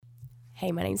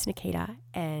Hey, my name's Nikita,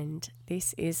 and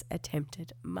this is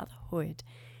Attempted Motherhood.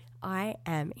 I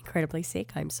am incredibly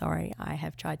sick. I'm sorry. I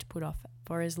have tried to put off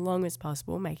for as long as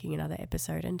possible making another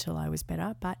episode until I was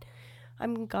better, but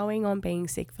I'm going on being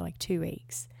sick for like 2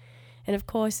 weeks. And of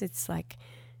course, it's like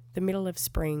the middle of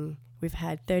spring. We've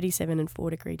had 37 and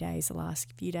 4-degree days the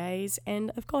last few days,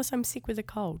 and of course, I'm sick with a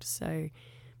cold. So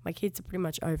my kids are pretty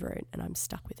much over it, and I'm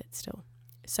stuck with it still.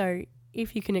 So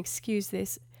if you can excuse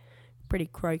this pretty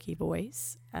croaky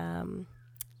voice,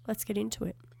 let's get into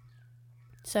it.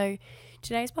 So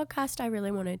today's podcast, I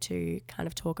really wanted to kind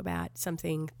of talk about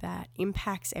something that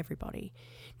impacts everybody,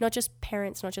 not just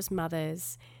parents, not just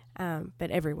mothers,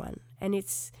 but everyone. And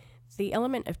it's the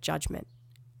element of judgment.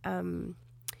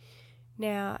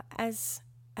 Now, as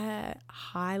a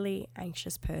highly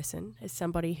anxious person, as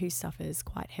somebody who suffers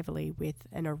quite heavily with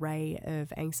an array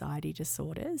of anxiety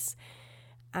disorders,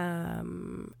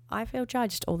 I feel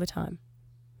judged all the time.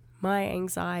 My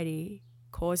anxiety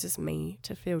causes me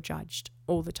to feel judged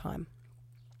all the time.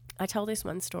 I tell this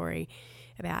one story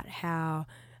about how,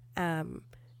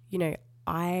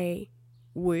 I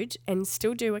would and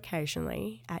still do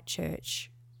occasionally at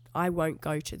church. I won't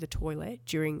go to the toilet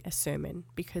during a sermon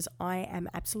because I am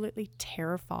absolutely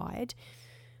terrified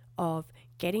of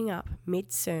getting up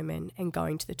mid-sermon and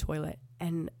going to the toilet.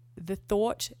 And the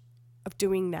thought of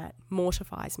doing that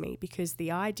mortifies me because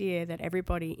the idea that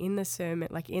everybody in the sermon,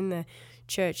 like in the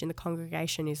church, in the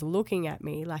congregation, is looking at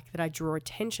me, like that I draw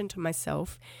attention to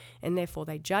myself and therefore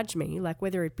they judge me, like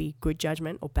whether it be good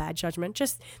judgment or bad judgment,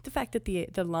 just the fact that the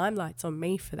limelight's on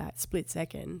me for that split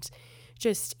second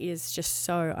is just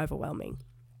so overwhelming.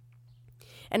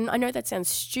 And I know that sounds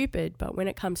stupid, but when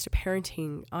it comes to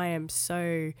parenting, I am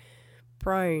so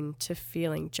prone to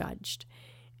feeling judged.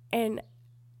 And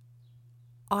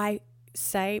I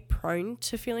say prone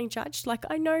to feeling judged, like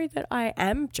I know that I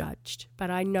am judged, but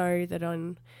I know that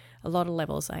on a lot of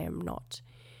levels I am not.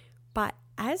 But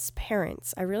as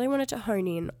parents, I really wanted to hone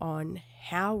in on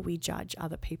how we judge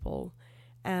other people.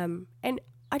 And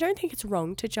I don't think it's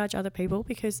wrong to judge other people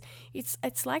because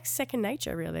it's like second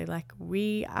nature, really. Like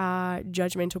we are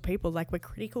judgmental people, like we're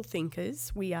critical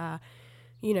thinkers. We are,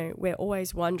 we're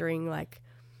always wondering like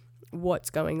what's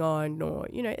going on, or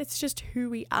it's just who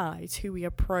we are. It's who we are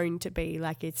prone to be.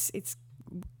 Like it's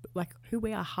like who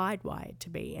we are hardwired to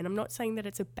be. And I'm not saying that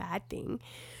it's a bad thing,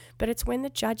 but it's when the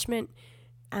judgment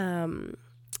kind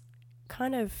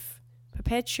of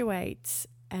perpetuates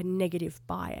a negative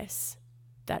bias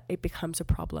that it becomes a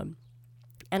problem.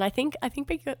 And I think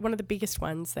one of the biggest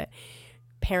ones that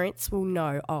parents will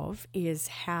know of is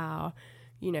how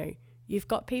you've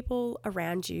got people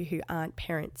around you who aren't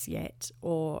parents yet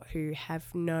or who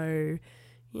have no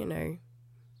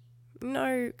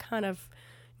kind of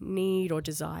need or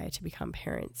desire to become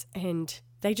parents, and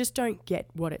they just don't get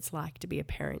what it's like to be a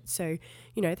parent. So,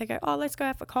 they go, oh, let's go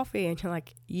out for coffee. And you're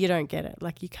like, you don't get it.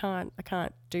 Like I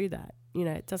can't do that.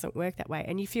 It doesn't work that way.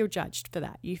 And you feel judged for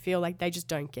that. You feel like they just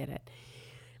don't get it.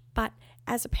 But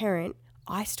as a parent,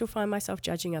 I still find myself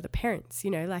judging other parents.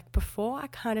 Like before I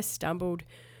kind of stumbled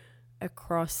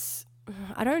across,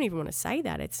 I don't even want to say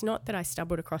that. It's not that I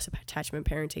stumbled across attachment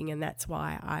parenting and that's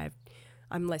why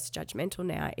I'm less judgmental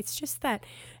now. It's just that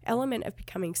element of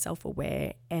becoming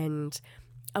self-aware and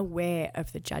aware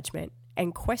of the judgment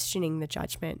and questioning the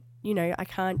judgment. I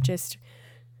can't just,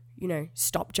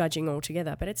 stop judging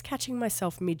altogether, but it's catching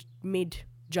myself mid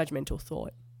judgmental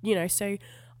thought, so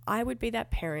I would be that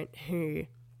parent who,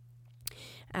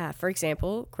 for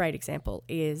example, great example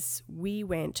is we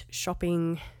went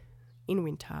shopping in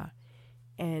winter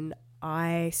and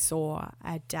I saw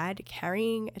a dad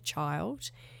carrying a child.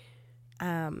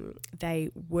 They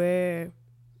looked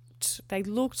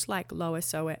like lower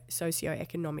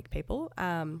socioeconomic people,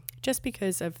 just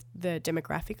because of the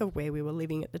demographic of where we were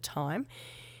living at the time.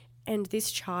 And this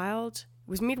child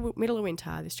was middle of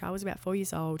winter. This child was about 4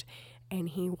 years old and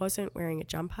he wasn't wearing a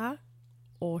jumper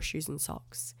or shoes and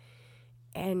socks.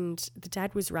 And the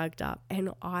dad was rugged up and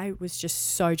I was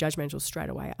just so judgmental straight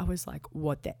away. I was like,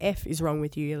 what the F is wrong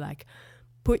with you? Like,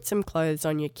 put some clothes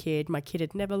on your kid. My kid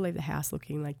had never leave the house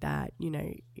looking like that.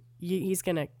 He's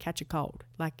going to catch a cold.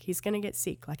 Like, he's going to get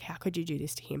sick. Like, how could you do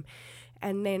this to him?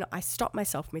 And then I stopped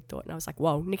myself mid-thought and I was like,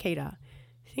 whoa, Nikita,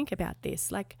 think about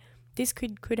this. Like, this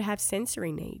could have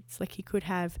sensory needs. Like, he could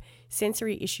have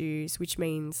sensory issues, which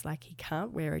means, like, he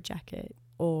can't wear a jacket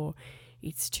or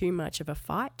it's too much of a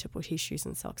fight to put his shoes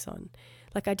and socks on.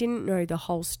 Like, I didn't know the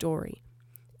whole story.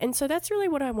 And so that's really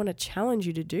what I want to challenge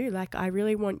you to do. Like, I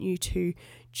really want you to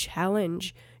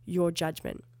challenge your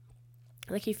judgment.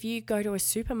 Like, if you go to a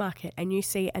supermarket and you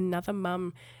see another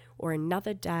mum or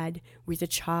another dad with a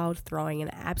child throwing an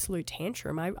absolute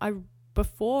tantrum, I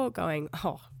before going,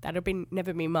 oh, that'll be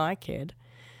never be my kid.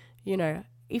 You know,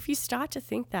 if you start to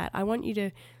think that, I want you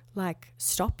to like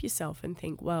stop yourself and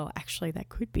think, well, actually that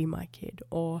could be my kid.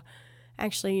 Or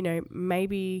actually, you know,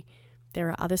 maybe there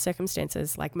are other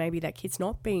circumstances, like maybe that kid's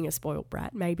not being a spoiled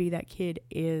brat. Maybe that kid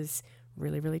is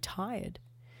really, really tired.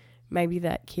 Maybe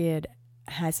that kid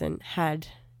hasn't had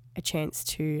a chance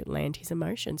to land his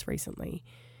emotions recently.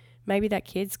 Maybe that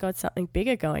kid's got something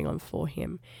bigger going on for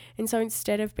him. And so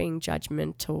instead of being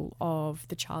judgmental of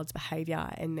the child's behavior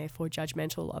and therefore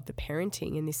judgmental of the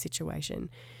parenting in this situation,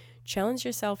 challenge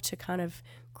yourself to kind of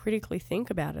critically think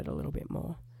about it a little bit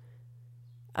more.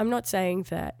 I'm not saying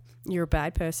that you're a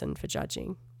bad person for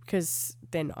judging, because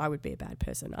then I would be a bad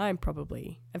person. I'm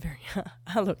probably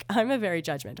I'm a very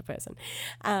judgmental person.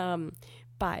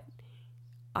 But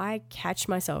I catch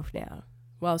myself now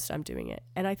whilst I'm doing it.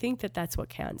 And I think that that's what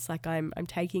counts. Like I'm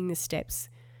taking the steps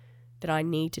that I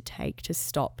need to take to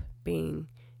stop being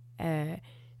a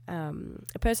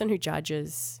person who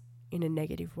judges in a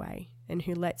negative way and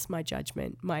who lets my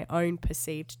judgment, my own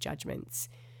perceived judgments,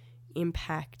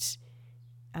 impact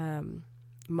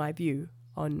my view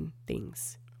on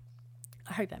things.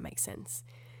 I hope that makes sense.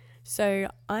 So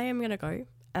I am going to go.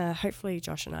 Hopefully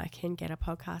Josh and I can get a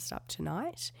podcast up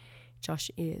tonight.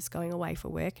 Josh is going away for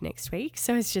work next week,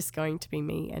 so it's just going to be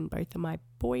me and both of my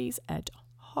boys at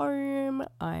home.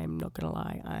 I'm not going to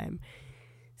lie, I'm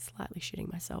slightly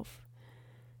shitting myself.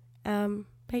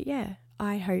 But yeah,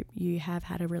 I hope you have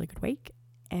had a really good week,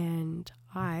 and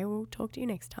I will talk to you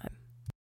next time.